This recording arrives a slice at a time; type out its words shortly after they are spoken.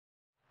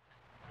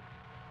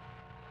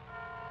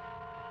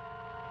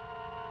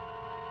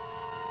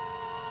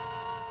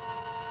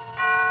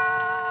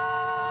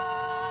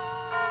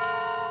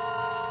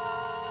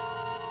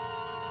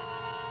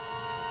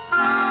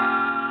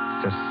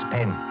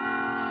Suspense.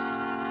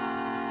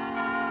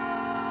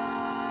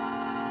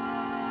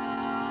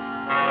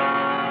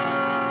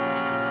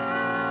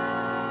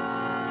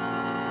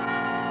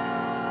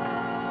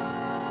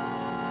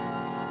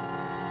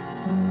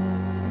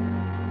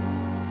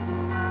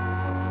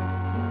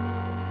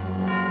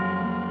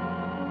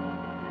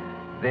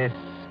 This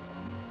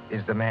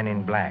is the Man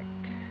in Black,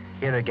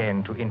 here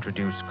again to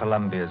introduce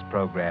Columbia's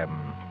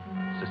program,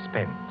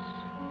 Suspense.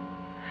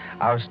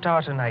 Our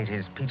star tonight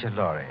is Peter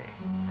Lorre,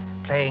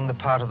 playing the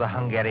part of the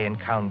Hungarian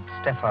Count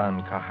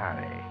Stefan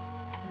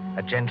Kahari,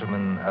 a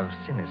gentleman of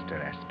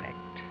sinister aspect.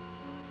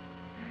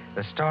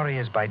 The story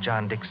is by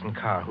John Dixon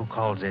Carr, who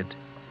calls it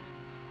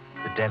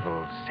The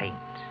Devil's Saint.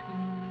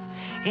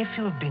 If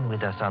you have been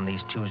with us on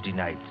these Tuesday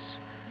nights,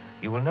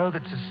 you will know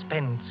that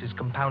suspense is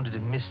compounded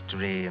of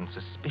mystery and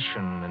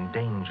suspicion and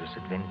dangerous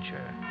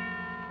adventure.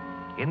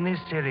 In this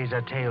series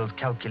are tales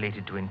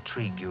calculated to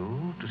intrigue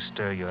you, to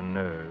stir your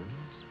nerves,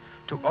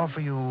 to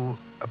offer you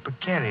a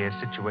precarious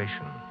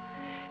situation,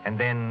 and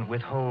then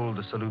withhold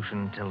the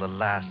solution till the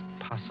last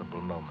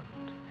possible moment.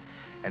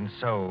 And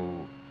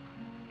so,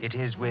 it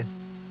is with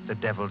The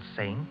Devil's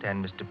Saint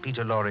and Mr.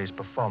 Peter Lorre's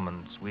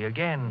performance we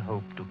again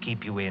hope to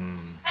keep you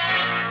in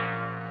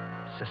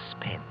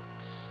suspense.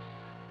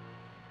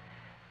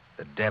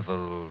 The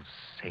Devil's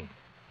Saint.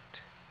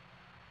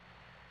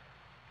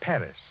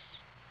 Paris,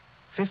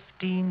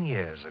 15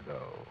 years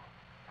ago.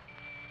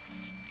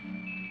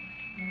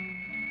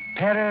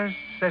 Paris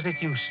as it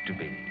used to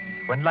be,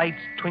 when lights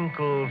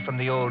twinkled from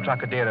the old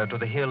Trocadero to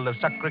the hill of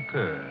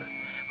Sacré-Cœur,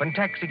 when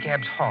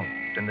taxicabs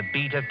honked and the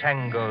beat of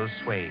tangos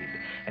swayed,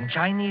 and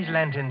Chinese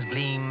lanterns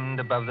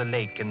gleamed above the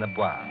lake in the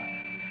Bois,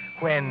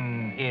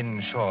 when,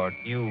 in short,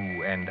 you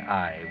and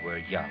I were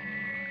young.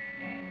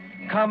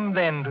 Come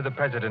then to the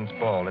President's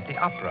Ball at the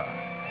Opera,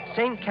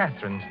 St.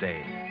 Catherine's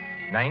Day,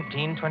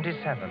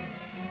 1927.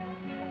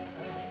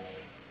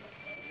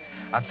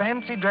 A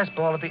fancy dress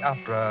ball at the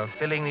Opera,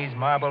 filling these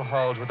marble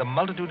halls with a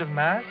multitude of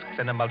masks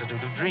and a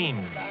multitude of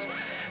dreams.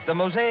 The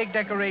mosaic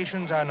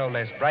decorations are no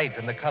less bright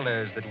than the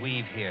colors that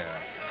weave here.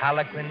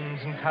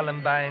 Harlequins and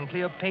Columbine,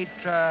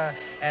 Cleopatra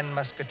and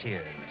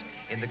Musketeers.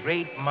 In the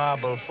great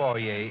marble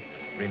foyer,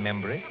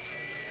 remember it?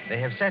 They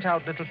have set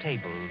out little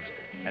tables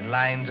and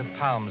lines of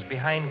palms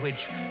behind which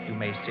you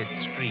may sit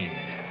screened.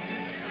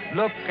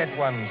 Look at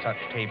one such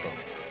table.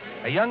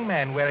 A young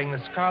man wearing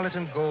the scarlet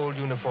and gold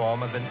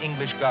uniform of an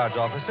English Guards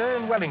officer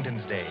in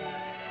Wellington's day.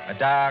 A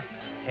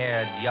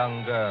dark-haired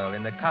young girl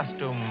in the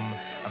costume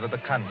of a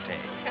bacchante.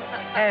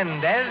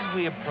 And as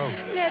we approach...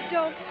 Ned,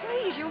 don't,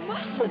 please, you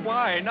mustn't.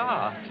 Why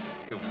not?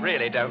 You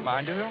really don't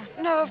mind, do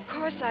you? No, of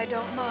course I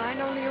don't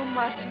mind, only you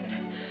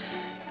mustn't.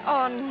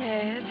 Oh,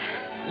 Ned.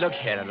 Look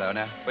here,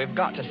 Alona. We've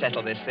got to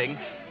settle this thing.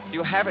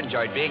 You have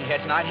enjoyed being here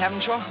tonight,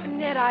 haven't you?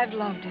 Ned, I've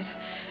loved it.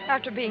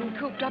 After being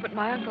cooped up at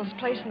my uncle's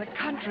place in the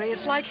country,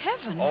 it's like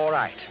heaven. All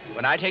right.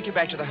 When I take you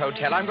back to the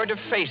hotel, I'm going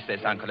to face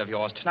this uncle of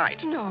yours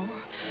tonight. No,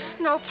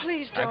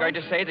 please don't. I'm going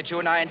to say that you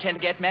and I intend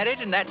to get married,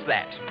 and that's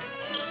that.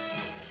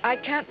 I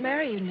can't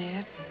marry you,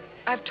 Ned.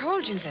 I've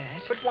told you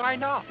that. But why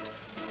not?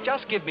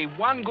 Just give me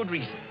one good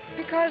reason.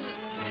 Because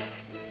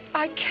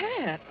I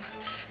can't.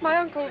 My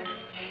uncle,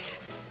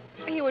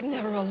 he would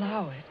never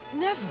allow it.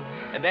 Never.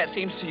 And that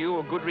seems to you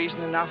a good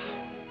reason enough?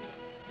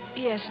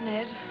 Yes,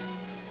 Ned.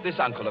 This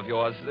uncle of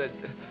yours,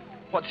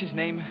 what's his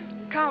name?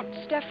 Count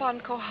Stefan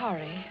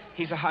Kahari.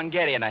 He's a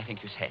Hungarian, I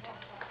think you said.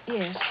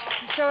 Yes,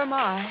 so am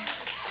I.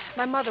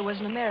 My mother was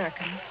an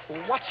American.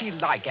 What's he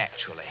like,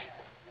 actually?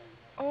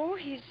 Oh,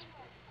 he's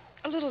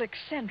a little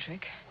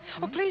eccentric.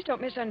 Oh, please don't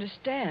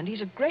misunderstand.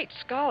 He's a great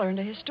scholar and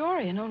a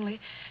historian,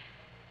 only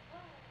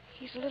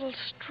he's a little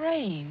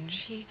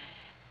strange.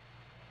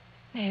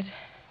 Ned.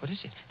 What is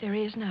it? There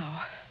he is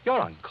now. Your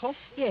uncle?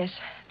 Yes,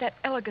 that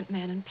elegant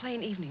man in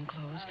plain evening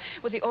clothes,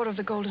 with the Order of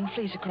the Golden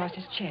Fleece across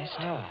his chest.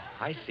 Oh,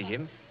 I see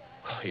him.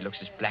 Oh, he looks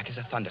as black as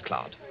a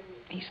thundercloud.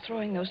 He's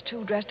throwing those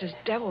two dressed as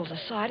devils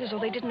aside as though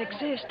they didn't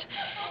exist.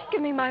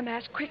 Give me my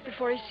mask quick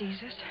before he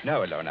sees us.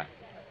 No, Alona.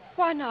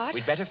 Why not?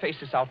 We'd better face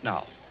this out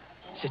now.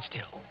 Sit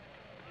still.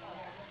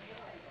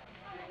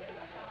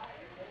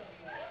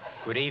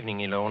 Good evening,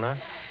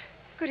 Ilona.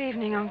 Good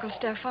evening, Uncle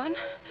Stefan.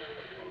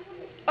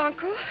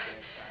 Uncle,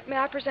 may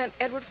I present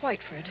Edward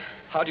Whiteford?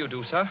 How do you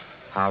do, sir?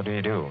 How do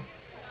you do?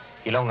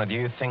 Ilona, do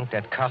you think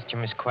that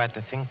costume is quite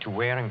the thing to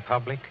wear in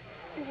public?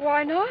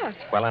 Why not?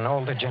 Well, an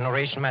older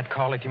generation might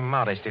call it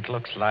immodest. It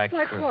looks like...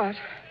 Like what?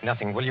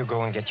 Nothing. Will you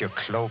go and get your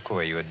cloak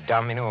or your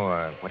domino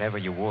or whatever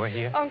you wore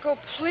here? Uncle,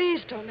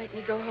 please don't make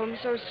me go home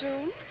so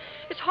soon.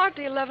 It's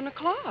hardly 11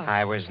 o'clock.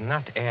 I was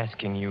not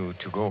asking you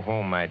to go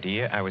home, my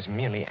dear. I was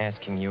merely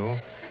asking you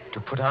to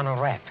put on a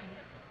wrap.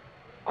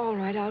 All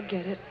right, I'll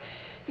get it.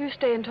 You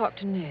stay and talk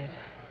to Ned.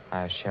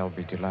 I shall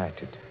be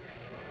delighted.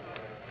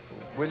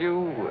 Will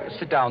you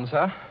sit down,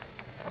 sir?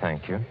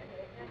 Thank you.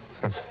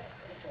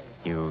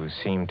 You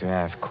seem to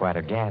have quite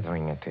a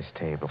gathering at this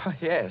table. Oh,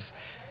 yes.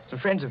 Some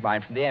friends of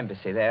mine from the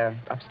embassy. They're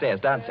upstairs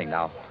dancing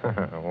now.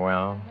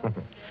 Well,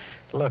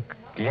 look,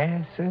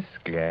 glasses,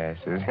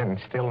 and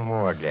still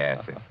more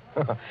glasses.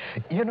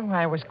 You know,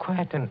 I was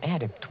quite an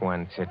adept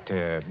once at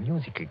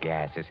musical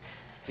gases.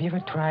 Have you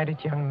ever tried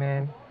it, young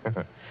man?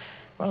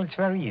 Well, it's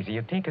very easy.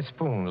 You take a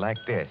spoon like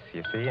this,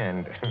 you see,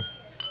 and...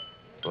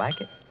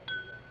 Like it?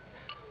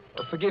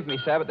 Well, forgive me,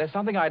 sir, but there's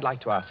something I'd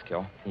like to ask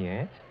you.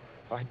 Yes?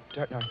 I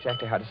don't know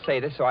exactly how to say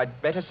this, so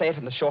I'd better say it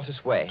in the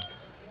shortest way.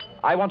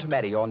 I want to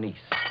marry your niece.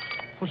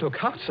 Well,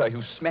 look out, sir.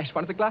 You smashed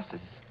one of the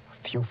glasses.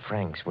 A few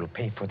francs will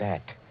pay for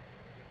that.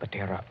 But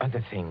there are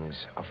other things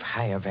of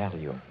higher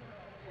value.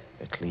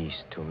 At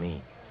least to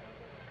me.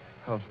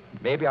 Well,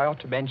 maybe I ought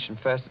to mention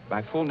first that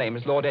my full name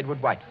is Lord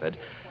Edward Whiteford.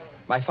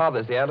 My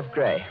father's the Earl of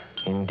Grey.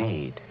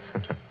 Indeed.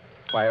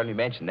 Why, I only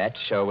mention that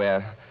to show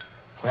we're,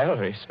 well,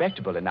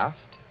 respectable enough.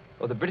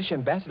 Well, the British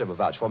ambassador will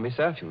vouch for me,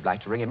 sir, if you'd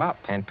like to ring him up.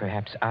 And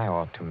perhaps I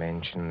ought to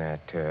mention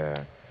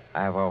that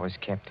I've always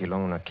kept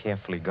Ilona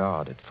carefully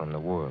guarded from the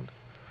world.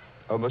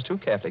 Almost too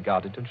carefully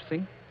guarded, don't you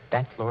think?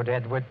 That, Lord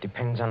Edward,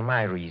 depends on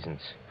my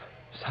reasons.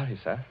 Sorry,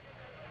 sir.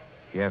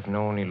 You have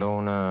known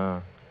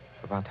Ilona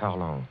about how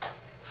long?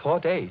 4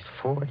 days.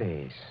 4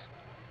 days.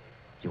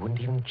 You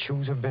wouldn't even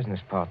choose a business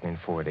partner in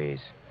 4 days.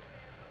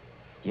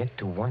 Yet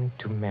to want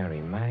to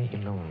marry my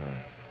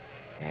Ilona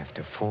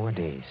after 4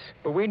 days.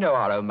 Well, we know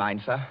our own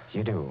mind, sir.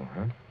 You do,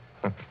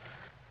 huh?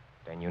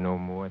 Then you know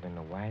more than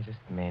the wisest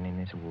man in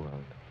this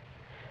world.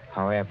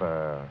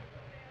 However,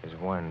 as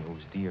one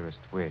whose dearest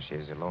wish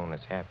is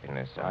Ilona's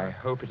happiness, I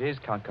hope it is,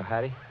 Count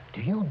Kohari.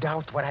 Do you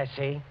doubt what I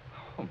say?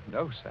 Oh,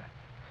 no, sir.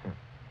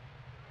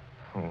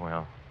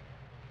 Well,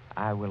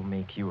 I will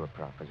make you a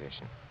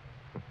proposition.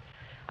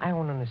 I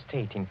own an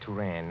estate in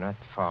Touraine, not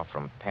far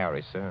from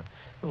Paris. A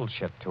little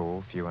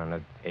chateau, a few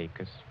hundred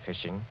acres,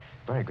 fishing,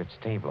 very good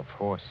stable of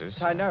horses.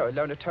 I know.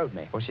 Ilona told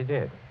me. Oh, she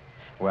did?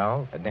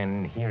 Well,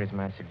 then here is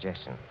my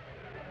suggestion.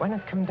 Why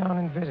not come down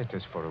and visit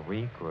us for a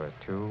week or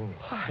two?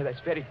 Why, that's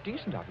very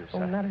decent of you,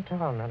 sir. Oh, not at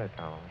all, not at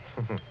all.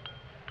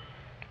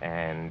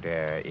 And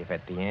if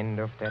at the end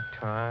of that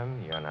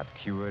time you're not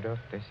cured of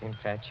this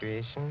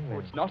infatuation... Oh,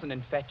 it's not an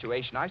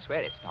infatuation. I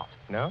swear it's not.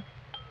 No?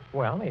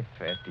 Well, if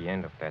at the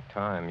end of that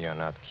time you're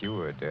not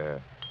cured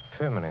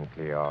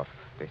permanently of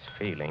this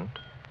feeling,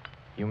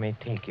 you may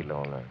take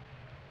Ilona.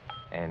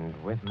 And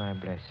with my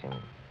blessing.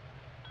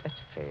 That's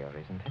fair,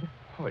 isn't it?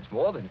 Oh, it's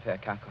more than fair,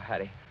 Count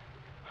Kohari.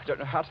 I don't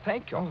know how to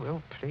thank you. Oh,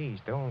 well, please,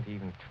 don't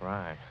even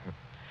try.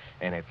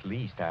 And at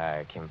least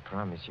I can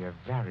promise you a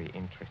very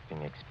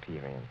interesting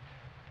experience.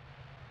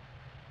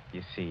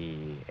 You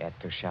see, at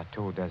the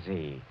Chateau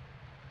d'Azay,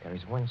 there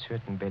is one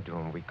certain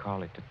bedroom. We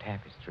call it the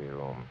tapestry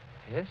room.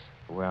 Yes?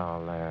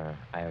 Well,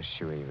 I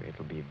assure you,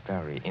 it'll be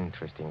very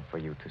interesting for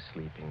you to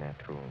sleep in that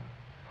room.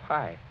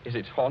 Why? Is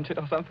it haunted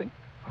or something?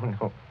 Oh,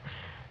 no.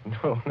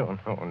 No,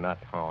 not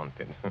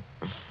haunted.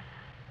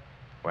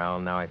 Well,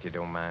 now, if you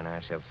don't mind,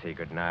 I shall say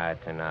goodnight,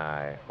 and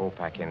I hope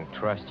I can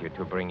trust you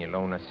to bring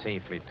Ilona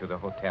safely to the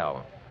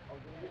hotel.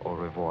 Au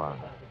revoir.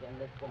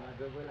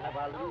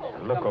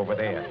 Look over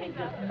there.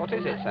 What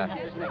is it, sir?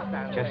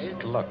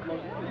 Just look.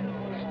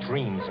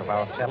 Streams of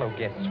our fellow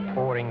guests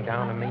pouring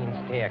down a main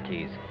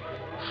staircase.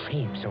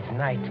 Shapes of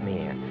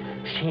nightmare.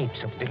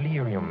 Shapes of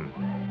delirium.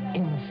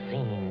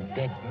 Insane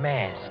dead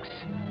masks.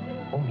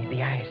 Only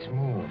the eyes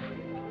move.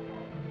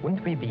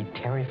 Wouldn't we be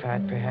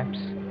terrified, perhaps,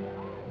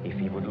 if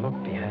he would look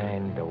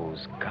behind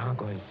those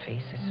gargoyle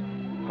faces?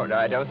 Oh, no,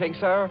 I don't think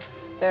so.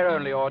 They're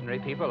only ordinary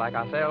people like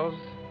ourselves.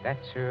 That,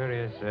 sir,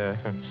 is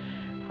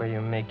where you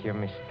make your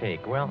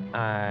mistake. Well,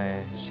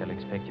 I shall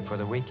expect you for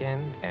the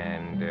weekend,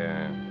 and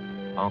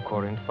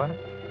encore une fois,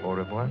 au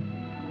revoir.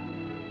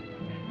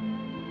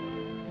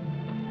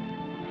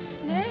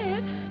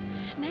 Ned.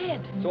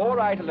 It's all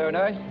right,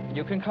 Ilona.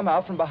 You can come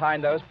out from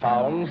behind those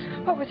palms.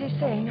 What was he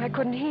saying? I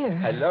couldn't hear.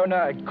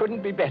 Ilona, it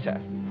couldn't be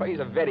better. Well, he's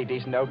a very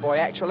decent old boy,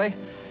 actually.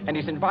 And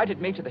he's invited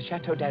me to the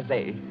Chateau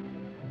d'Azay.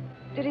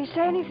 Did he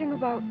say anything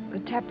about the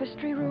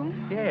tapestry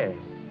room? Yes.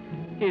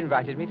 He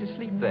invited me to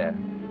sleep there.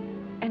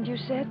 And you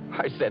said?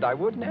 I said I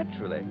would,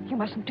 naturally. You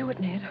mustn't do it,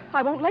 Ned.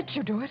 I won't let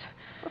you do it.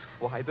 But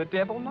why the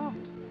devil not?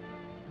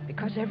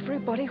 Because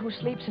everybody who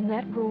sleeps in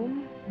that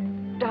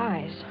room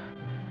dies.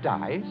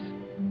 Dies?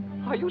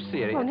 Are you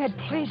serious? Oh, Ned,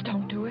 please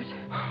don't do it.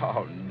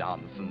 Oh,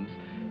 nonsense.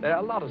 There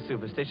are a lot of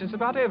superstitions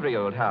about every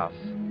old house.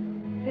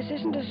 This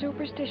isn't a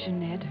superstition,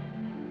 Ned.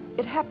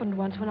 It happened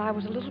once when I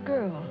was a little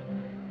girl.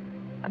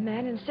 A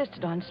man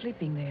insisted on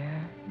sleeping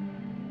there.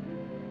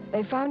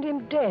 They found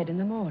him dead in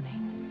the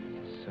morning.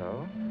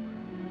 So?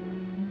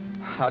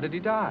 How did he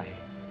die?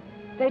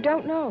 They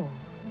don't know.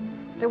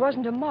 There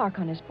wasn't a mark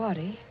on his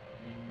body.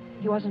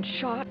 He wasn't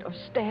shot or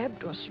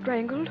stabbed or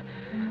strangled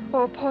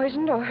or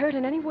poisoned or hurt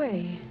in any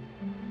way.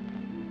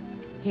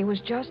 He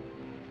was just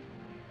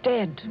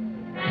dead.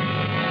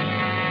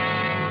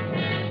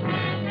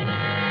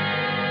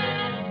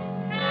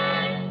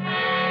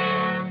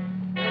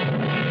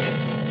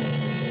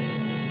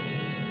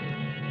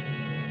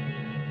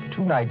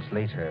 Two nights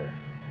later,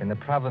 in the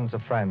province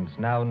of France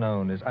now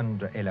known as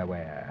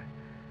Indre-et-Loire,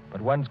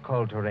 but once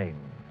called Touraine,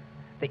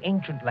 the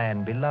ancient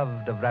land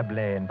beloved of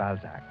Rabelais and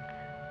Balzac.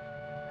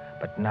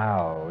 But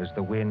now, as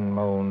the wind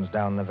moans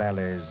down the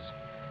valleys,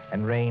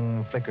 and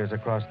rain flickers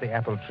across the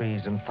apple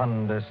trees and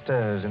thunder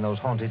stirs in those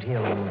haunted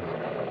hills,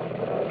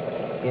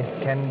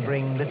 it can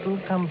bring little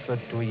comfort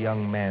to a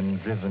young man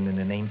driven in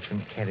an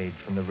ancient carriage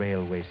from the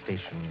railway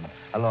station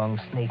along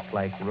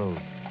snake-like roads.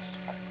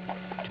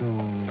 To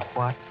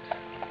what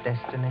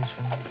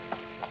destination?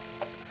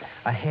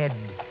 Ahead,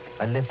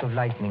 a lift of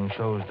lightning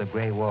shows the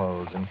gray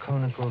walls and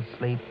conical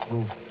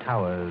slate-roofed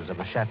towers of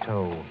a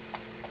chateau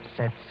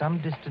set some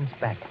distance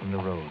back from the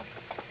road.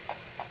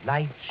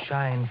 Lights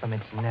shine from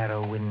its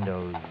narrow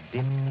windows,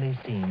 dimly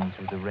seen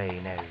through the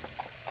rain as...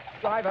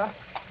 Driver,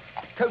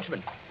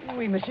 coachman,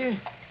 Oui, monsieur.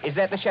 is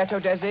that the Chateau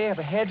d'Azay up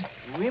ahead?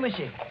 Oui,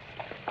 monsieur.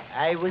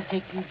 I will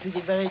take you to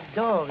the very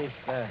door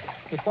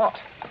If what?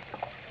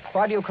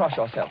 Why do you cross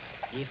yourself?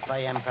 if I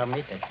am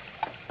permitted.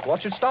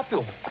 What should stop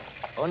you?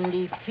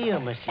 Only fear,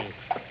 monsieur.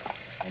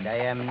 And I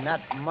am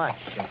not much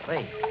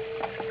afraid.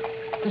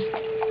 Listen.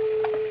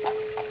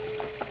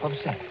 What was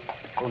that?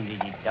 Only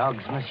the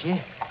dogs,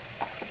 monsieur.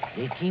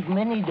 They keep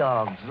many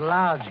dogs,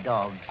 large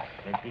dogs,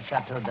 at the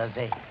Chateau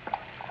d'Azay.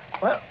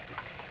 Well,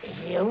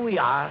 here we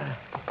are.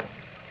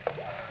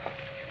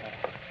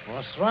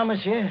 Bonsoir,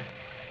 monsieur.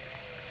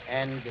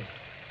 And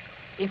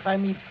if I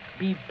may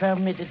be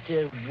permitted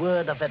a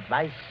word of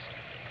advice,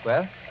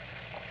 Well?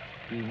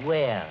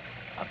 beware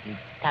of the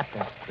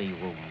tapestry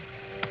room.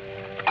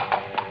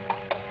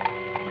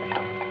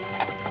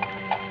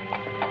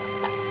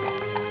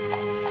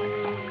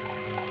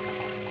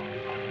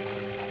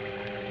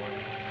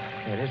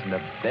 There isn't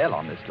a bell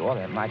on this door.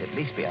 There might at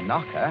least be a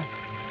knocker.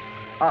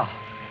 Ah,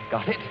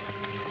 got it.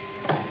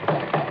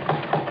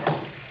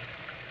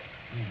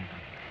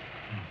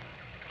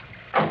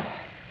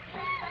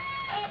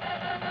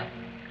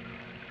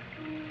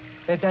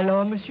 Et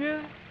alors, monsieur?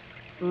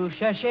 Vous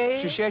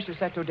cherchez? Je cherche le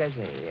Château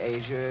d'Azay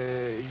et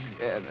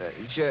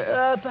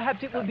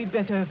Perhaps it would be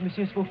better if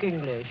monsieur spoke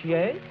English,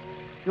 yes?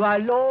 You are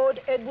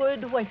Lord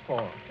Edward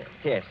Whiteford.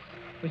 Yes.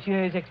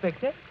 Monsieur is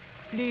expected.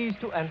 Please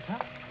to enter.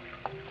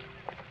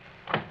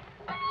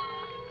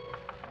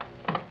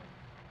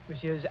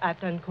 Monsieur's hat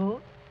and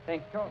coat.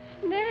 Thank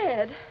you.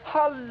 Ned.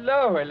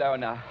 Hello,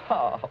 Ilona.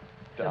 Oh,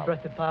 darling.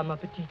 Embrasse pas ma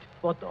petite,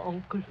 votre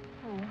oncle.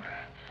 Oh,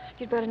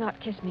 you'd better not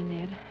kiss me,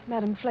 Ned.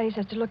 Madame Flay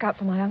says to look out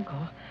for my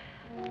uncle.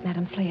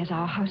 Madame Flay is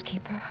our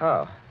housekeeper.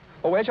 Oh.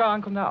 Well, where's your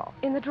uncle now?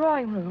 In the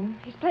drawing room.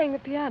 He's playing the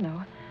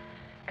piano.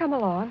 Come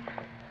along.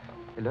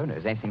 Ilona,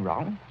 is anything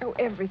wrong? Oh,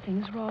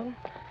 everything's wrong.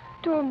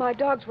 2 of my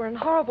dogs were in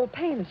horrible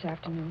pain this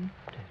afternoon.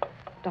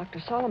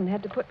 Dr. Solomon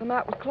had to put them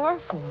out with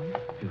chloroform.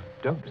 You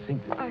don't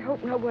think that... I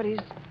hope nobody's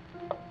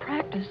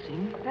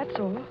practicing, that's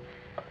all.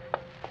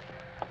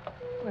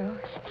 Well,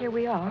 here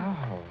we are.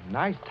 Oh,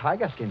 nice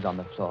tiger skins on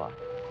the floor.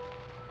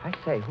 I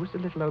say, who's the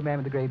little old man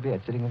with the gray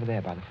beard sitting over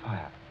there by the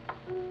fire?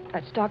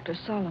 That's Dr.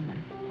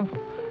 Solomon.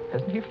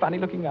 Hasn't he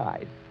funny-looking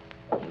eyes?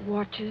 He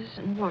watches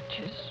and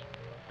watches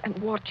and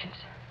watches.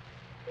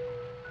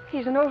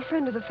 He's an old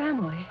friend of the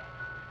family.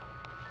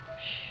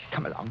 Shh,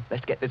 come along.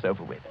 Let's get this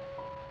over with.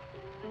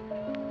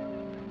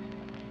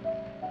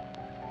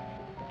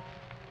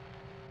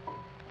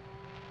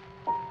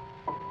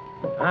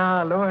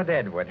 Ah, Lord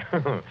Edward.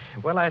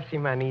 Well, I see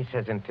my niece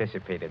has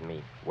anticipated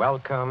me.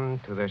 Welcome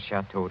to the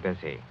Chateau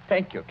d'Azay.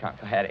 Thank you, Count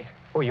Harry.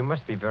 Oh, you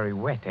must be very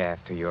wet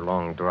after your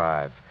long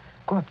drive.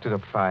 Go up to the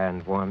fire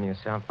and warm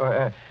yourself.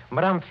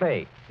 Madame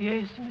Flay,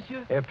 Yes,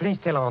 monsieur? please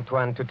tell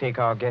Antoine to take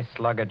our guest's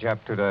luggage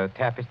up to the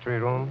tapestry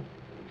room.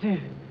 The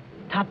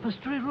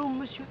tapestry room,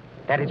 monsieur?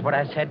 That is what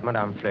I said,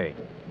 Madame Flay.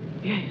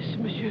 Yes,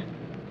 monsieur.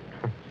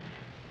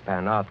 By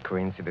an odd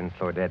coincidence,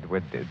 Lord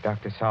Edward,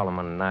 Dr.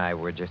 Solomon and I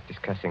were just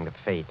discussing the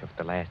fate of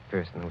the last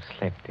person who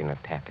slept in a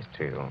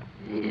tapestry room.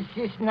 This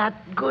is not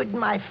good,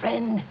 my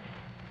friend.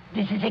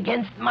 This is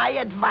against my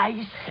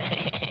advice.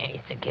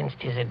 It's against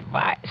his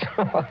advice.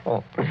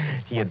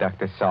 Here,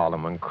 Dr.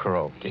 Solomon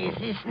croaked. This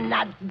is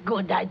not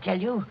good, I tell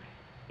you.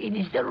 It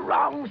is the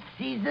wrong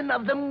season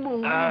of the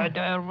moon.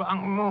 The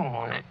wrong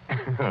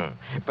moon.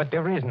 But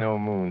there is no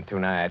moon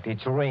tonight.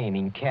 It's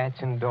raining cats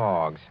and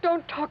dogs.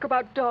 Don't talk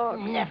about dogs.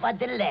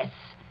 Nevertheless,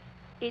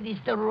 it is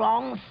the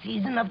wrong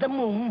season of the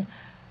moon.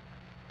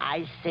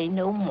 I say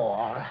no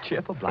more.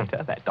 Cheerful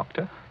blighter, that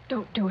doctor.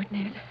 Don't do it,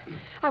 Ned.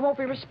 I won't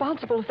be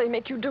responsible if they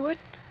make you do it.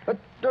 But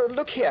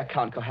look here,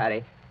 Count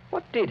Harry.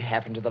 What did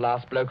happen to the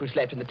last bloke who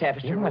slept in the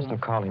tapestry You room? mustn't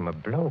call him a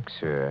bloke,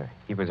 sir.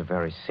 He was a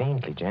very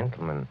saintly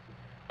gentleman.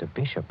 The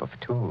Bishop of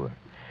Tours.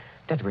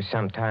 That was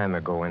some time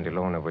ago when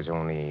Ilona was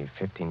only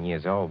 15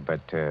 years old,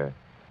 but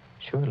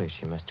surely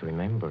she must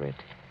remember it.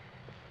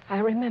 I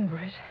remember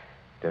it.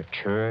 The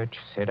church,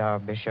 said our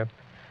bishop,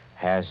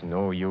 has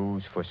no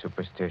use for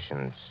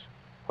superstitions.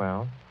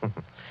 Well,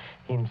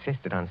 he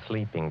insisted on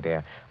sleeping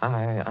there.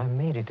 I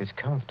made it as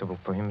comfortable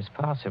for him as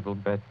possible,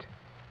 but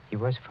he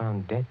was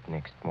found dead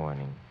next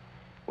morning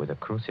with a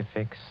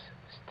crucifix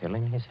still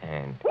in his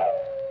hand.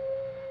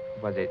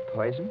 Was it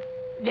poison?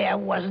 There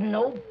was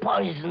no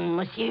poison,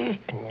 monsieur.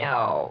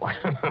 No.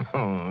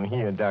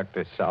 Here,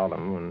 Dr.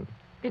 Solomon.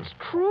 It's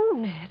true,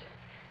 Ned.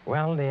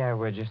 Well, there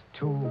were just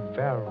 2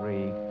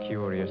 very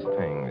curious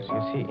things.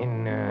 You see,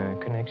 in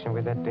connection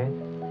with that death,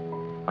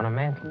 On a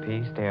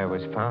mantelpiece, there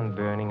was found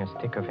burning a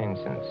stick of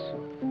incense.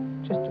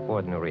 Just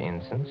ordinary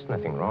incense,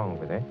 nothing wrong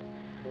with it.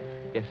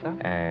 Yes, sir?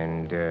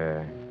 And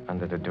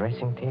under the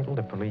dressing table,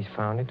 the police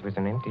found it was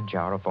an empty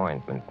jar of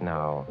ointment.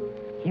 Now,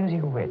 use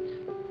your wits.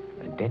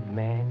 A dead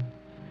man,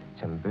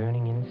 some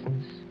burning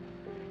incense,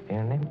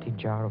 and an empty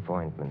jar of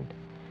ointment.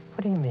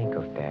 What do you make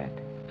of that?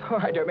 Oh,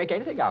 I don't make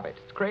anything of it.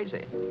 It's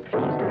crazy. Please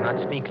do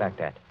not speak like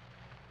that.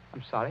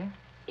 I'm sorry.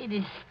 It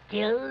is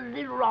still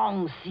the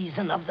wrong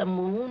season of the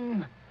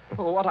moon.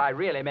 Well, what I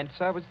really meant,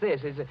 sir, was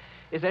this.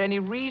 Is there any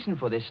reason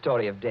for this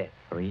story of death?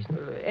 Reason?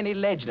 Any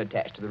legend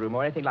attached to the room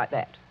or anything like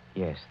that?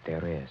 Yes,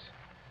 there is.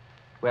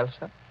 Well,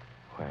 sir?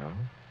 Well,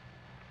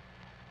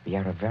 we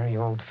are a very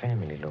old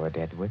family, Lord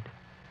Edward.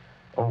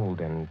 Old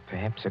and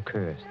perhaps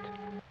accursed.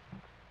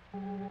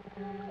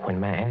 When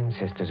my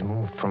ancestors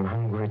moved from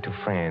Hungary to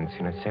France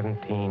in the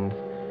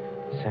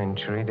 17th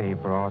century, they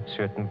brought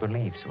certain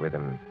beliefs with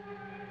them.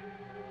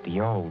 The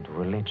old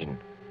religion.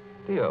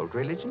 The old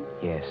religion?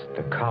 Yes,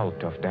 the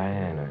cult of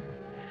Diana,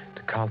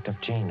 the cult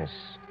of Janus,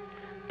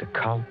 the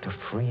cult of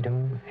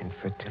freedom and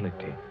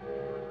fertility.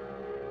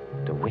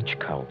 The witch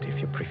cult,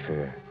 if you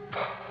prefer.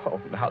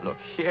 Oh, now look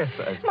here,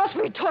 sir. Must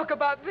we talk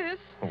about this?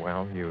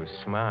 Well, you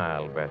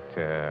smile, but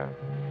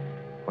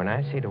when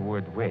I say the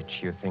word witch,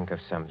 you think of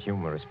some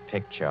humorous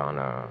picture on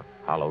a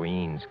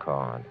Halloween's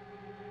card.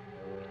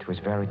 It was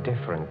very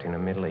different in the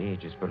Middle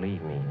Ages,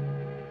 believe me.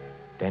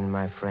 Then,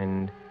 my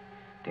friend,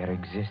 there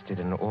existed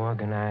an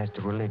organized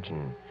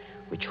religion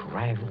which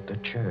rivaled the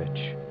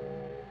church.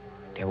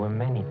 There were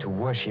many to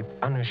worship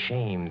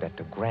unashamed at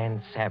the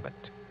grand Sabbath.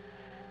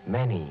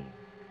 Many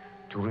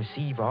to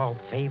receive all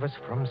favors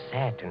from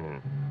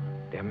Saturn,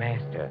 their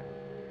master,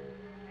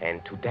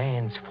 and to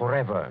dance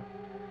forever,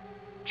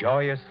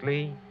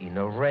 joyously in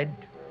the red,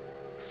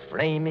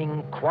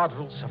 flaming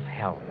quadrilles of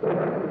hell.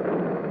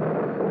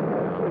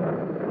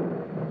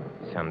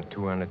 Some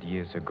 200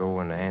 years ago,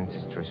 an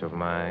ancestress of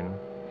mine,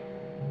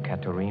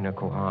 Katerina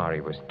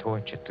Kohari, was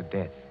tortured to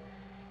death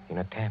in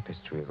a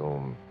tapestry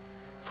room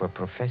for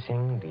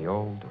professing the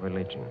old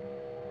religion.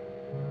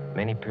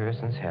 Many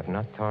persons have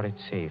not thought it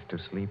safe to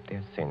sleep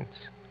there since.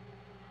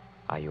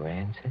 Are you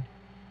answered?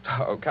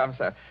 Oh, come,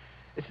 sir.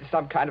 This is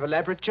some kind of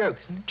elaborate joke,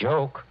 isn't it?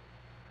 Joke?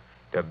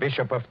 The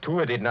Bishop of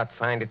Tours did not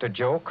find it a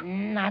joke.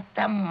 Not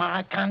a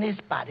mark on his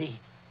body.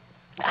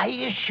 I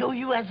assure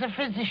you as a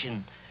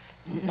physician,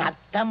 not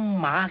a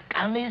mark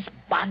on his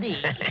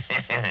body.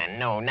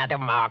 No, not a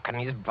mark on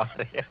his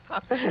body.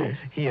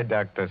 Here,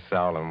 Dr.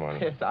 Solomon.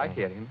 Yes, I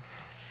hear him.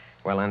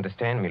 Well,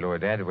 understand me,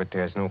 Lord Edward,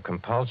 there's no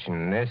compulsion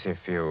in this. If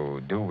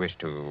you do wish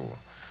to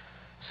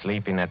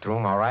sleep in that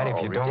room, all right.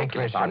 If you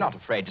ridiculous. don't... I'm not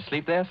afraid to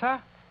sleep there,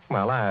 sir.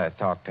 Well, I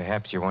thought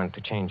perhaps you wanted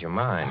to change your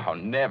mind. Oh,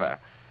 never.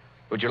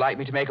 Would you like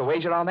me to make a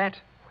wager on that?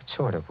 What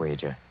sort of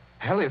wager?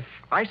 Well, if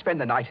I spend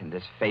the night in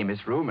this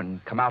famous room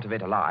and come out of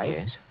it alive...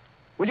 Yes?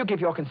 Will you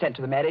give your consent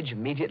to the marriage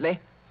immediately?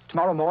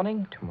 Tomorrow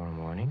morning? Tomorrow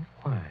morning?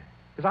 Why?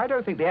 Because I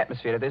don't think the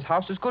atmosphere of this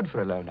house is good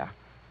for a loner.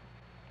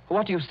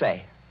 What do you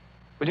say?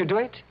 Will you do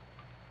it?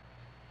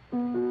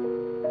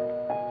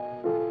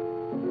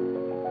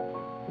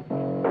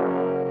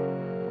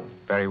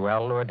 Very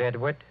well, Lord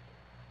Edward.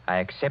 I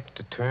accept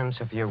the terms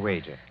of your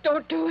wager.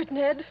 Don't do it,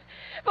 Ned.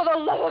 For the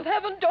love of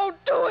heaven, don't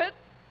do it.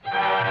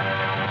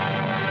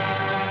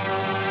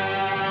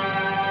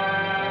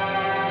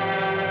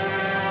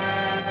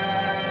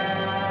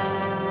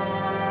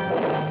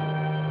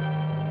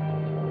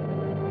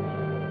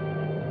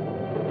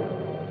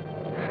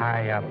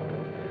 High up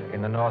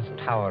in the north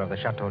tower of the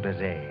Chateau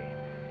d'Azay,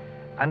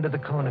 under the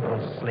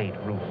conical slate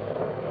roof,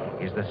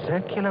 is the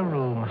circular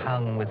room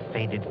hung with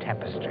faded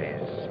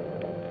tapestries.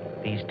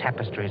 These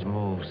tapestries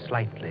move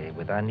slightly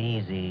with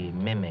uneasy,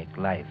 mimic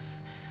life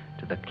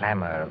to the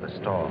clamor of the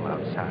storm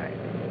outside.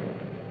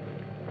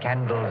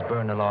 Candles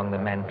burn along the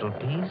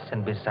mantelpiece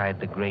and beside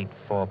the great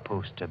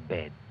four-poster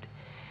bed.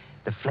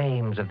 The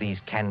flames of these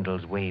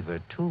candles waver,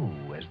 too,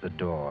 as the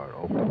door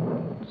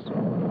opens.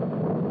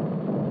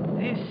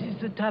 This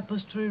is the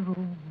tapestry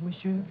room,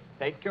 monsieur.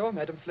 Thank you,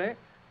 Madame Flay.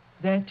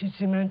 That is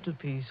the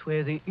mantelpiece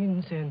where the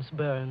incense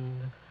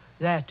burned.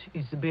 That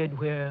is the bed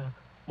where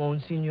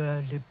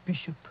Monseigneur le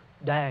Bishop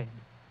died.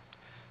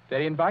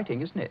 Very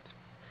inviting, isn't it?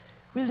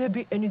 Will there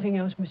be anything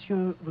else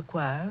monsieur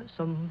requires?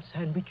 Some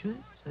sandwiches?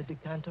 A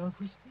decanter of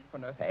whiskey? Oh,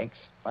 no, thanks.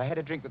 I had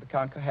a drink with the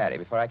Count Kohari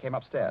before I came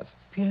upstairs.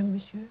 Bien,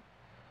 monsieur.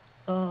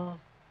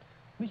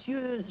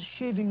 Monsieur's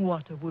shaving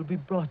water will be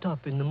brought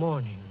up in the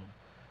morning,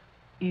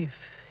 if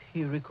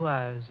he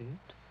requires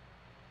it.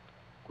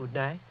 Good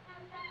night.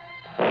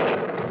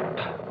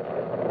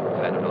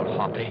 Venerable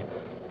Hoppy.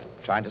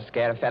 Trying to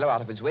scare a fellow out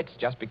of his wits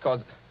just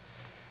because...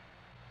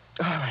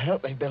 Oh, I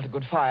hope they built a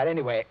good fire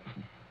anyway.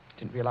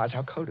 Didn't realize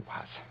how cold it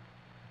was.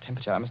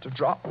 Temperature must have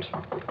dropped.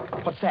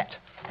 What's that?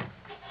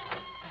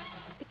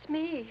 It's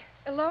me,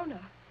 Ilona.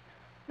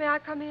 May I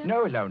come in?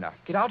 No, Ilona.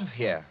 Get out of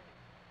here.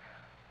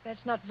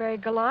 That's not very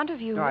gallant of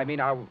you. No, I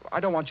mean, I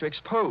don't want you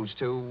exposed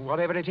to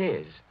whatever it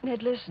is.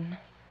 Ned, listen.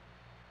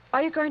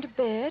 Are you going to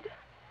bed?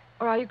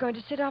 Or are you going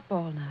to sit up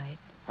all night?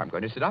 I'm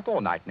going to sit up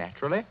all night,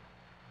 naturally.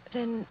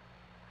 Then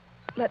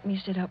let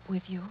me sit up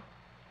with you?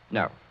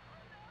 No.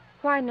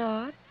 Why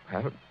not?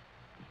 Well, it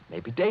may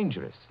be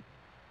dangerous.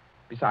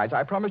 Besides,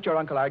 I promised your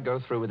uncle I'd go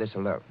through with this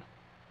alone.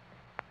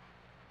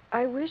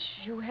 I wish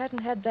you hadn't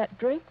had that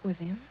drink with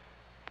him.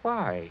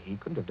 Why? He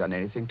couldn't have done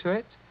anything to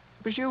it.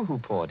 It was you who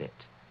poured it.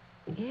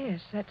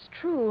 Yes, that's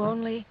true,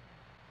 only...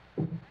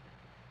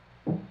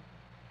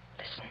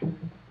 Listen.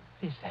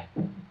 What is that?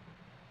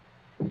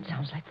 It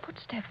sounds like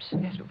footsteps.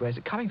 Yes, but where's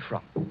it coming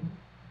from?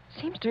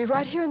 Seems to be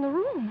right here in the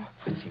room.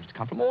 It seems to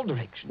come from all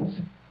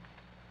directions.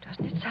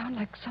 Doesn't it sound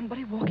like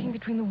somebody walking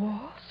between the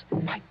walls?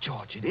 By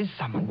George, it is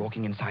someone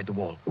walking inside the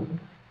wall.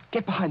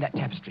 Get behind that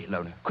tapestry,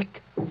 Lona.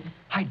 Quick.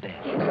 Hide there.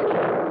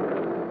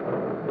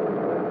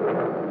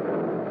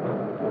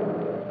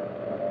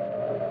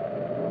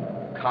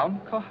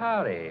 Count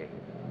Kohari,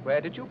 where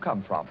did you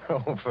come from?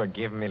 Oh,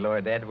 forgive me,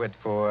 Lord Edward,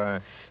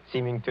 for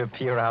seeming to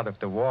appear out of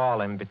the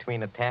wall and between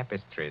the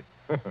tapestries.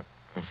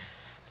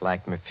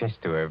 Like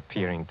Mephisto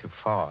appearing to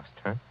Faust,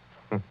 huh?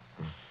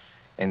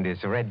 And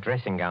this red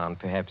dressing gown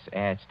perhaps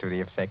adds to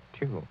the effect,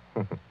 too.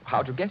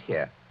 How'd you get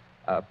here?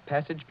 A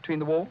passage between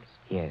the walls?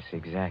 Yes,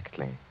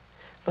 exactly.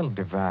 Little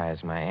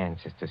device my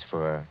ancestors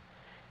for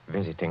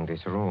visiting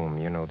this room.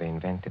 You know, they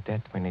invented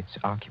that when its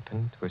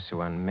occupant was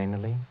so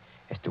unmannerly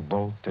as to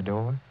bolt the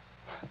door.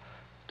 The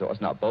door's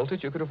not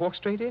bolted. You could have walked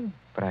straight in.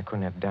 But I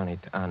couldn't have done it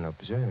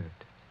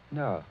unobserved.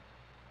 No.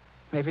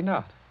 Maybe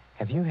not.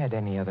 Have you had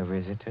any other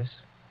visitors,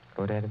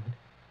 Lord Edward?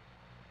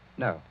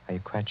 No. Are you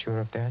quite sure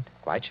of that?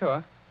 Quite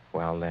sure.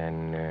 Well,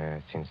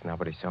 then, since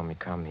nobody saw me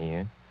come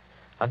here,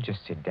 I'll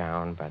just sit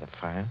down by the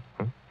fire.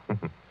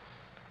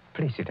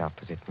 Please sit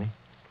opposite me.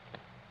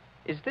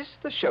 Is this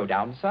the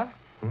showdown, sir?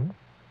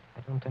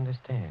 I don't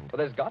understand. Well,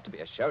 there's got to be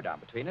a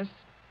showdown between us.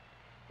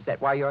 Is that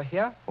why you're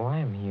here? Oh,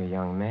 I'm here,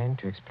 young man,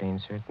 to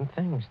explain certain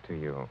things to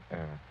you.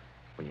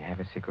 Will you have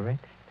a cigarette?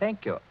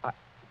 Thank you.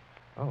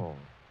 Oh,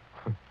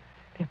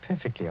 they're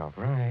perfectly all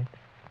right.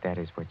 If that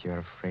is what you're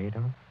afraid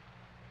of.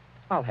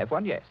 I'll have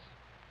one, yes.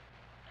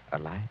 A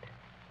light?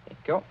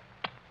 Thank you.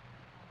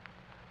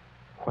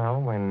 Well,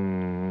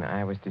 when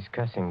I was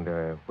discussing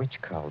the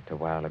witch cult a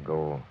while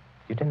ago,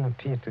 you didn't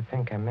appear to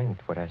think I meant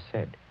what I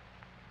said.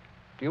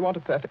 Do you want a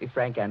perfectly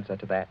frank answer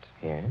to that?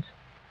 Yes?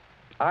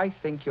 I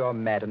think you're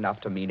mad enough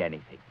to mean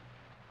anything.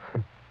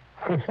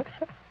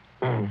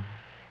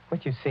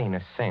 What you say, in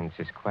a sense,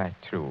 is quite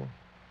true.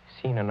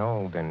 Seeing an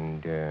old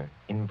and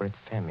inbred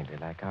family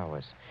like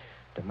ours,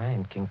 the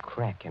mind can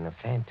crack and the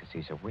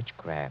fantasies of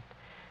witchcraft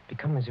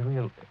become as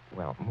real,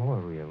 well, more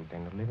real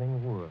than the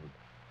living world.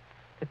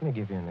 Let me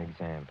give you an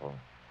example.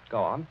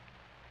 Go on.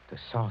 The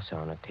saucer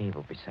on a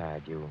table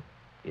beside you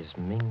is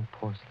Ming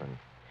porcelain.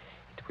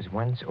 It was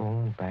once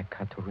owned by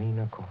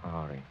Katerina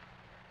Kohari,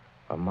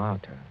 a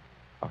martyr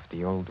of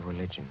the old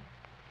religion.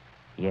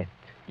 Yet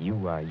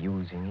you are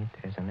using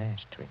it as an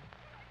ashtray.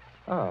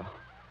 Oh,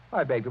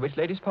 I beg the witch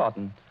lady's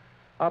pardon.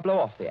 I'll blow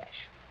off the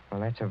ash.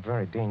 Well, that's a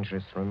very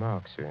dangerous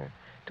remark, sir.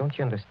 Don't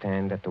you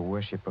understand that the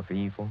worship of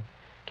evil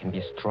can be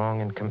as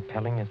strong and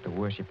compelling as the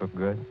worship of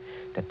good?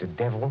 That the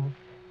devil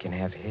can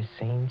have his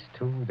saints,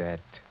 too?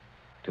 That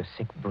to a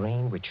sick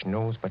brain which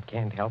knows but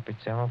can't help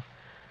itself,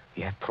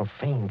 you have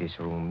profaned this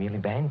room merely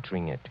by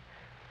entering it.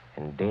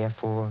 And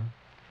therefore,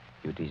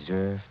 you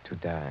deserve to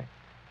die.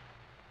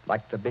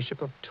 Like the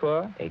Bishop of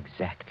Tours?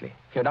 Exactly.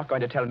 You're not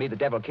going to tell me the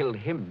devil killed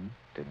him.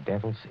 The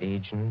devil's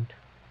agent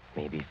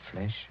may be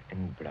flesh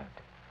and blood.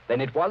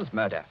 Then it was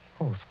murder.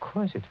 Oh, of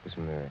course it was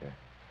murder.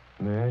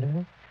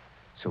 Murder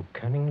so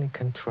cunningly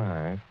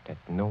contrived that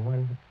no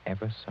one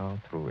ever saw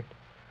through it.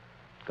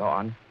 Go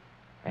on.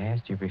 I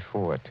asked you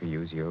before to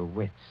use your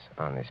wits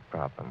on this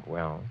problem.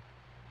 Well,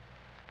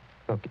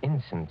 look,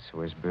 incense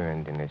was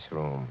burned in this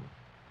room.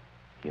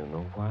 You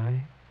know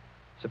why?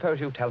 Suppose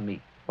you tell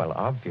me. Well,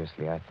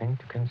 obviously, I think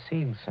to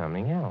conceal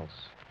something else,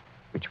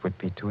 which would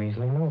be too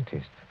easily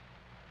noticed.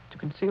 To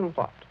conceal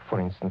what? For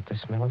instance, the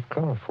smell of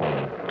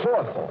chloroform.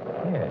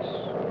 Chloroform? Yes.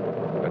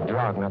 A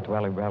drug not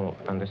very well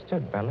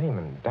understood by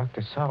laymen.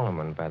 Dr.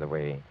 Solomon, by the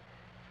way,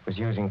 was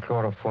using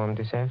chloroform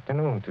this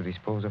afternoon to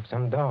dispose of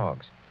some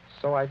dogs.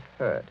 So I've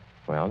heard.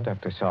 Well,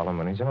 Dr.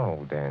 Solomon is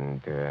old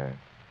and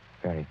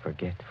very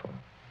forgetful.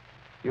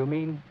 You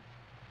mean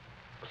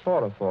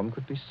chloroform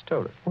could be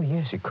stolen? Oh,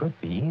 yes, it could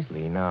be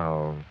easily.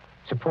 Now,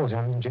 suppose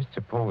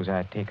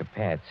I take a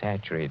pad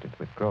saturated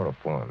with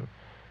chloroform.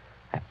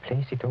 I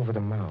place it over the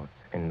mouth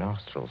and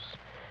nostrils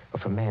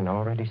of a man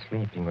already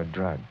sleeping or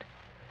drugged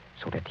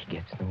so that he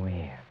gets no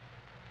air.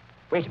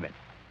 Wait a minute.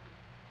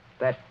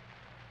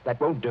 That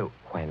won't do.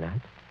 Why not?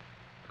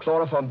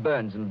 Chloroform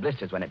burns and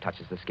blisters when it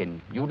touches the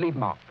skin. You'd leave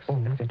marks. Oh,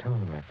 not at all,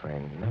 my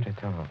friend. Not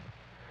at all.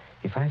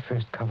 If I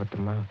first covered the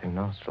mouth and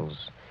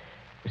nostrils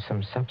with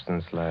some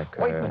substance like...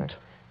 Ointment.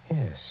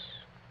 Yes.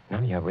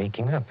 Now you're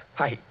waking up.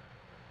 Hi.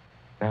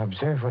 Now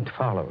observe what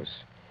follows.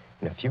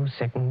 In a few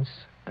seconds,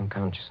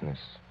 unconsciousness.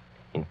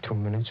 In 2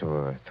 minutes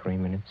or 3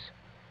 minutes,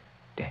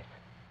 death.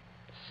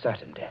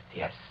 Certain death,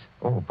 yes.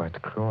 Oh,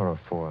 but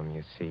chloroform,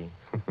 you see.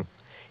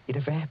 It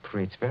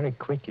evaporates very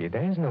quickly.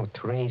 There is no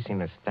trace in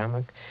the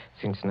stomach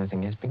since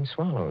nothing has been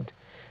swallowed.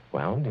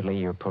 Well, delay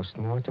your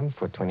post-mortem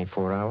for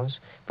 24 hours.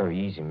 Very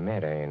easy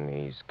matter in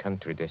these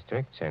country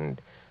districts,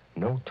 and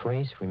no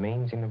trace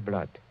remains in the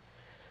blood.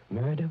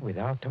 Murder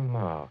without a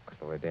mark,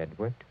 Lord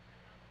Edward.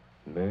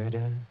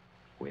 Murder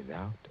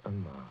without a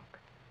mark.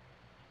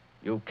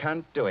 You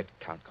can't do it,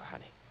 Count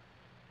Kohani.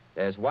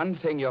 There's one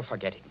thing you're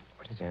forgetting.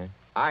 What is that?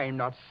 I'm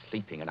not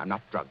sleeping and I'm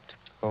not drugged.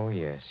 Oh,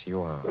 yes,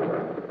 you are.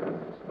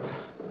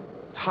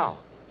 How?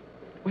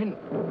 When?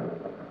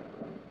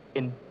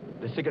 In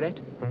the cigarette?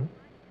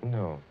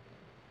 No.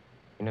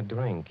 In a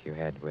drink you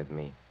had with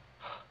me.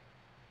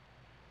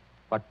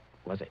 What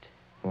was it?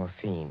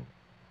 Morphine.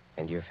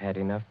 And you've had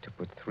enough to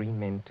put 3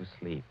 men to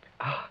sleep.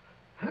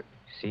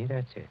 See,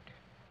 that's it.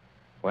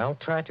 Well,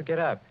 try to get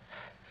up.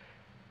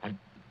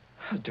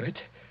 I'll do it.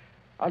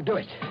 I'll do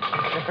it.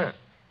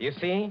 You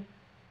see?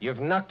 You've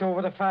knocked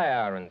over the fire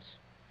irons.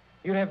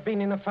 You'd have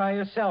been in the fire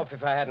yourself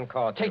if I hadn't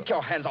caught you. Take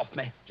your hands off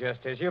me.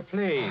 Just as you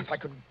please. If I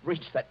could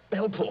reach that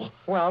bell pull.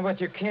 Well, but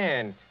you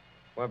can't.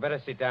 Well,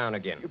 better sit down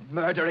again. You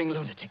murdering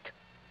lunatic.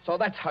 So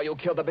that's how you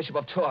killed the Bishop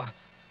of Tours.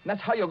 And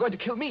that's how you're going to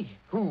kill me.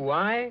 Who,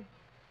 I?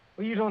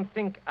 Well, you don't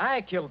think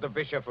I killed the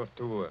Bishop of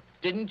Tours?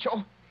 Didn't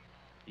you?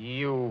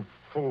 You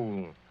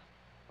fool.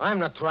 I'm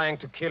not trying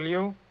to kill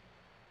you.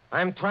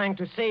 I'm trying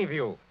to save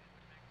you.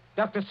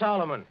 Dr.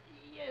 Solomon.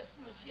 Yes,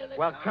 monsieur.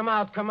 Well, come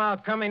out.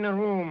 Come in the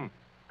room.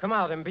 Come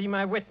out and be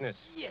my witness.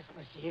 Yes,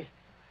 monsieur.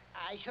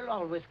 I shall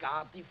always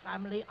guard the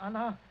family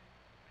honor,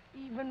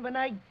 even when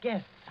I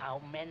guess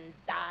how men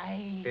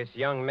die. This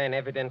young man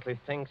evidently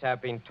thinks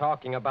I've been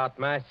talking about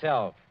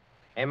myself.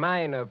 Am I,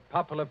 in a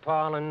popular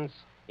parlance,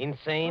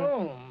 insane?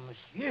 Oh,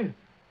 monsieur.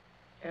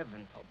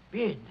 Heaven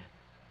forbid.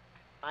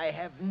 I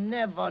have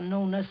never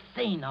known a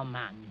saner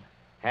man.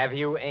 Have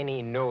you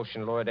any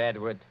notion, Lord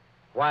Edward,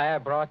 why I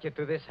brought you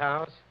to this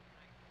house?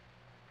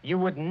 You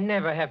would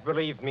never have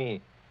believed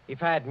me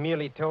if I had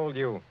merely told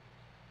you.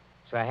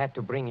 So I had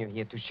to bring you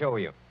here to show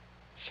you.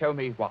 Show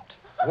me what?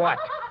 What?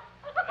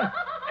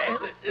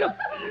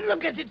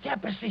 Look at the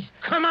tapestries.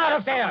 Come out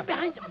of there!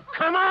 Behind them.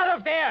 Come out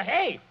of there!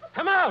 Hey,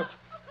 come out!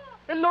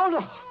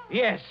 Ilona!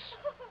 Yes,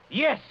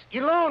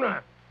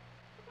 Ilona.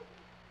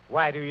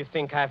 Why do you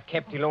think I've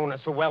kept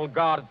Ilona so well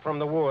guarded from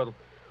the world?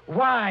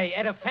 Why,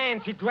 at a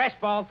fancy dress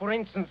ball, for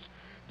instance,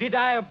 did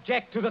I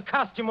object to the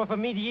costume of a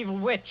medieval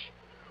witch?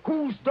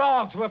 Whose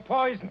dogs were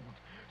poisoned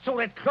so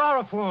that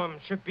chloroform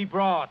should be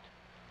brought?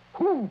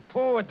 Who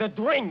poured the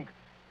drink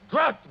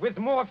drugged with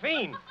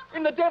morphine?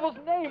 In the devil's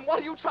name, what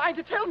are you trying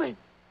to tell me?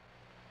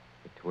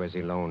 It was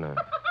Ilona.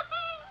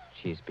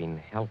 She's been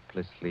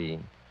helplessly,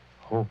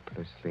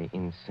 hopelessly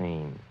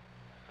insane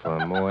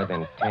for more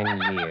than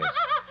 10 years.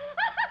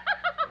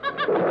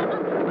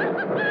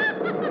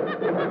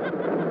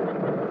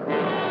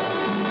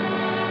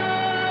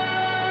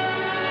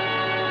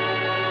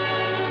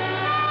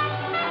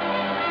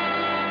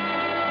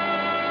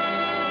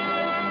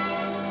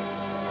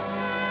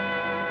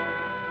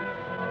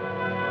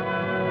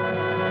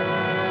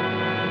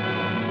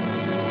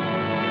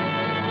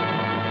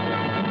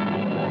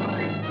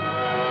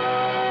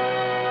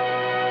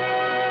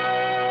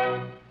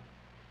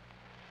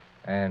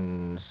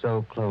 And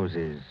so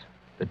closes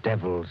The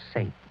Devil's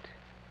Saint,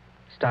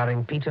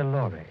 starring Peter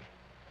Lorre.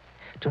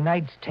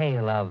 Tonight's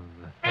tale of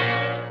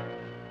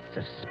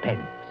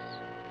suspense.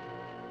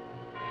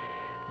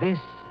 This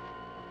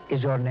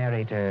is your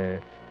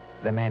narrator,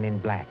 the man in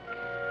black,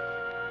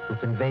 who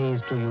conveys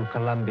to you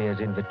Columbia's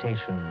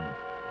invitation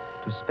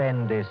to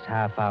spend this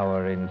half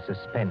hour in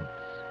suspense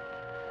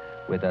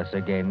with us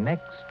again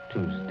next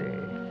Tuesday.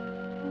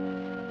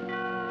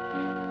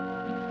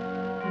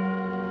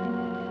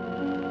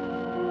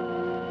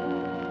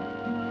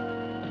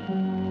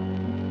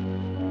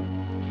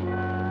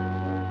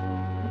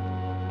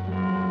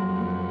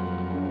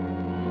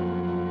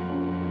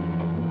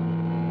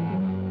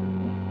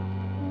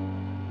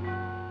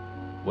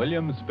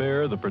 William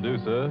Spear, the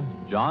producer,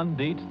 John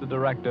Dietz, the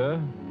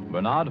director,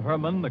 Bernard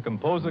Herrmann, the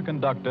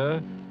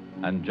composer-conductor,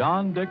 and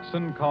John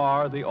Dixon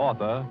Carr, the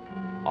author,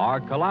 are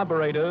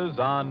collaborators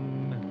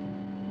on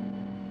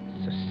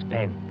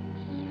Suspense.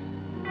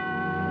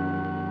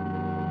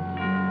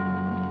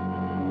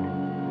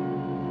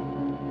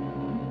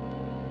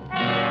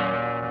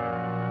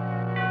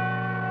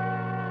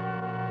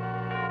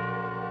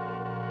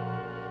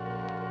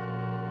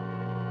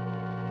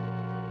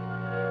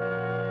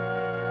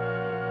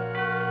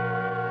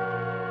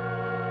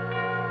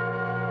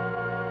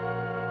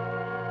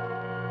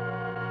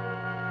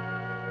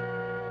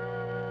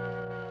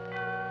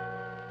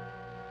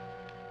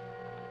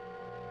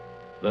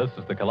 This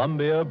is the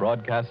Columbia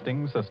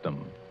Broadcasting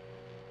System.